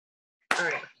All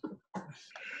right.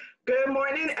 Good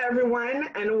morning, everyone,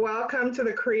 and welcome to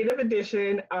the creative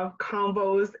edition of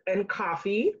Combos and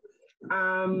Coffee.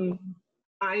 I'm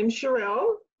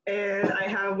Sheril, and I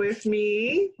have with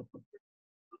me...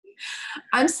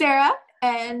 I'm Sara,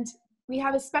 and we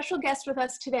have a special guest with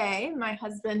us today, my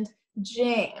husband,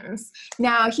 James.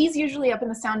 Now, he's usually up in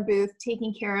the sound booth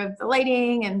taking care of the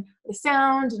lighting and the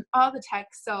sound and all the tech,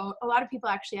 so a lot of people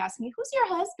actually ask me, who's your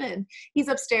husband? He's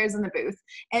upstairs in the booth,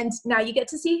 and now you get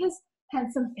to see his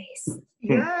handsome face.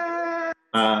 Yeah.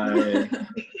 The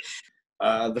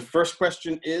first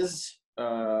question is,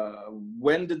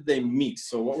 when did they meet?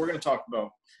 So what we're going to talk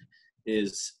about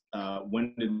is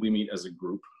when did we meet as a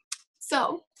group?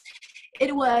 So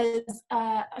it was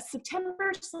a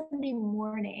September Sunday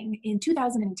morning in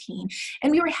 2010,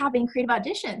 and we were having creative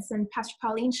auditions, and Pastor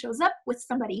Pauline shows up with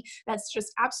somebody that's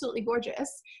just absolutely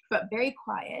gorgeous, but very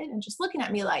quiet, and just looking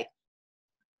at me like,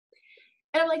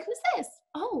 and I'm like, who's this?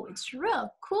 Oh, it's Sheril.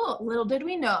 Cool. Little did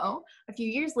we know, a few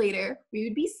years later, we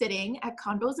would be sitting at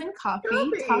Condos and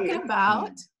Coffee talking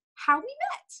about how we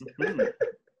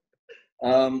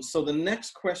met. So the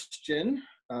next question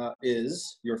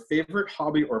is your favorite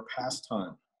hobby or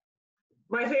pastime?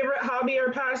 My favorite hobby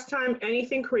or pastime,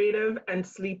 anything creative and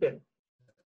sleeping.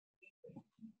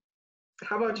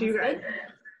 How about you guys?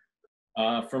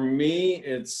 For me,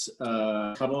 it's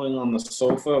cuddling on the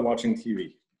sofa watching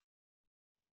TV.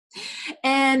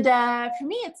 And for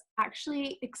me, it's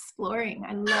actually exploring.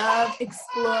 I love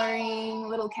exploring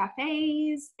little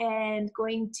cafes and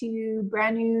going to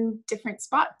brand new different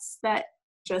spots that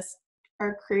just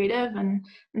are creative and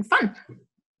fun.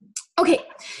 Okay,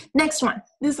 next one.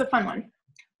 This is a fun one.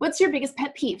 What's your biggest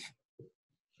pet peeve?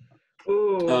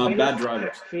 Ooh, bad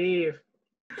drivers. Pet peeve.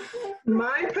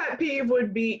 My pet peeve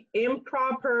would be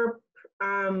improper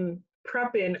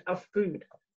prepping of food.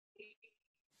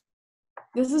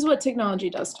 This is what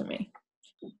technology does to me.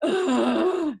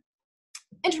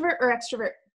 Introvert or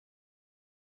extrovert?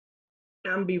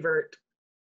 Ambivert.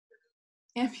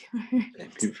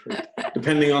 Ambivert.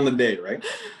 Depending on the day, right?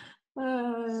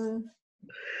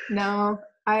 No,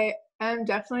 I am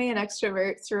definitely an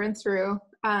extrovert through and through.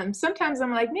 Sometimes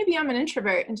I'm like, maybe I'm an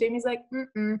introvert. And Jamie's like,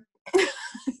 mm-mm.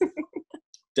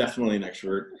 Definitely an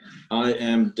extrovert. I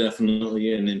am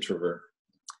definitely an introvert.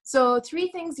 So 3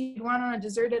 things you'd want on a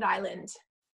deserted island.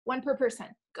 1 per person.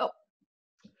 Go.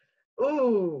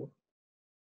 Ooh.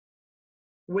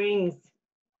 Wings.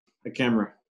 A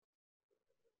camera.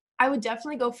 I would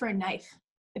definitely go for a knife.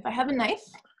 If I have a knife,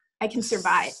 I can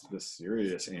survive. The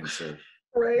serious answer.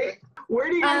 Right. Where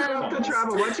do you guys love to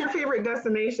travel? What's your favorite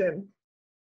destination?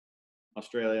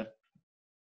 Australia.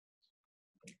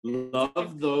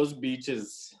 Love those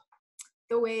beaches.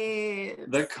 The waves.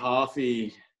 The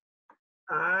coffee.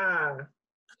 Ah.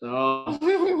 Oh.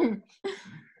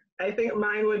 I think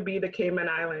mine would be the Cayman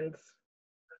Islands.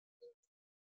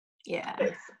 Yeah.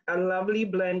 It's a lovely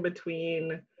blend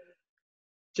between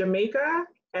Jamaica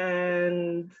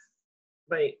and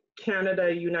like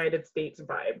Canada, United States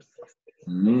vibes.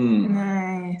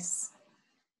 Nice.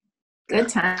 Good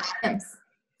times.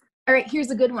 All right,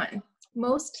 here's a good one.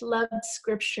 Most loved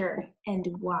scripture and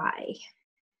why?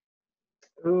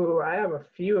 Ooh, I have a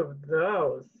few of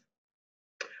those.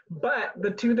 But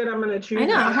the 2 that I'm going to choose. I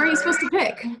know. How are you supposed to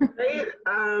pick? Right?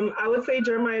 I would say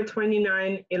Jeremiah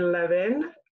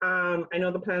 29:11. I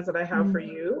know the plans that I have for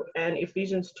you. And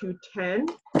Ephesians 2:10.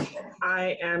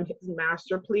 I am his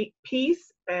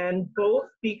masterpiece. And both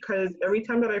because every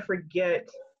time that I forget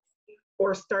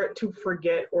or start to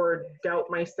forget or doubt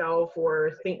myself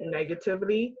or think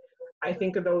negatively, I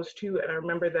think of those 2 and I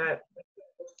remember that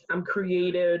I'm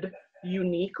created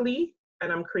uniquely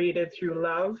and I'm created through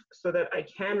love so that I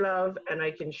can love and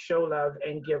I can show love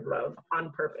and give love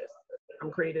on purpose. I'm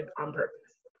created on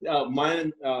purpose.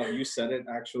 Mine, you said it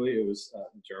actually. It was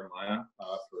Jeremiah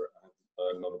for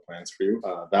another plans for you.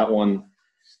 That one,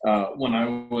 when I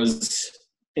was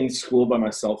in school by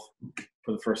myself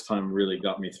for the first time, really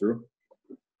got me through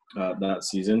that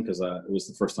season because it was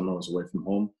the first time I was away from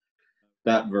home.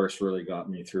 That verse really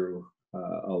got me through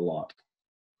a lot.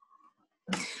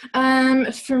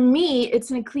 For me, it's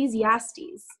in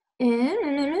Ecclesiastes.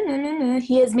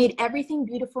 He has made everything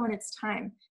beautiful in its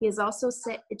time. He has also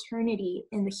set eternity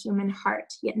in the human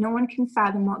heart. Yet no one can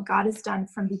fathom what God has done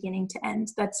from beginning to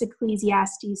end. That's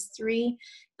Ecclesiastes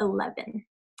 3:11.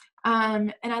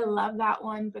 And I love that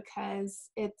one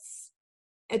because it's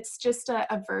just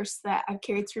a verse that I've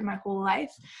carried through my whole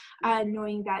life,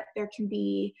 knowing that there can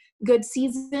be good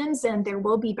seasons and there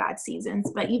will be bad seasons,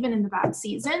 but even in the bad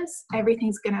seasons,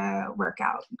 everything's gonna work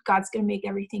out. God's gonna make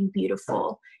everything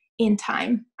beautiful in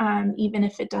time, even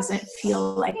if it doesn't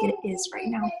feel like it is right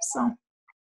now. So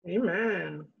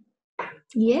Amen.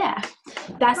 Yeah,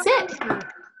 that's it.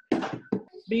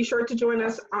 Be sure to join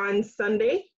us on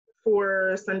Sunday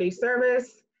for Sunday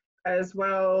service, as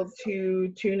well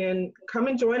to tune in. Come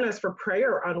and join us for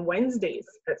prayer on Wednesdays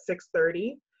at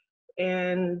 6:30.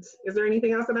 And is there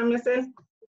anything else that I'm missing?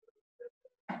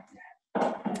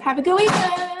 Have a good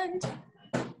weekend.